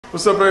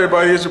What's up,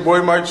 everybody? It's your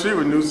boy Mike Tree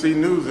with New C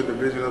News, a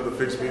division of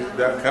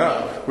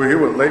thefixedmusic.com. We're here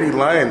with Lady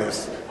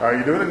Lioness. How are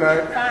you doing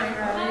tonight? Fine,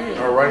 how are you?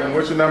 All right, and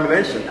what's your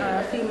nomination?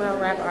 Female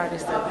rap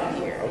artist of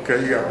the year.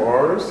 Okay, you got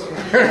bars.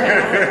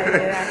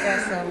 Yeah, I got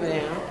some of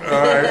them.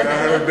 All right, I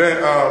heard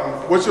that.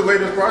 What's your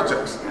latest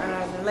projects?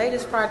 The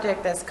latest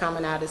project that's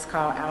coming out is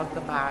called Out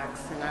the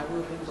Box, and I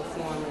will be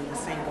performing the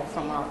single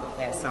from off of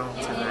that song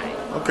tonight.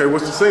 Okay,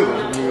 what's the single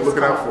you're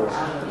looking out for?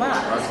 Out the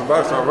Box. Out the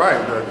Box, all right.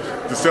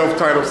 The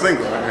self-titled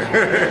single. All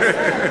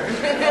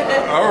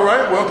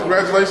right, well,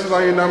 congratulations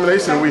on your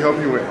nomination, and we hope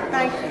you win.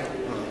 Thank you.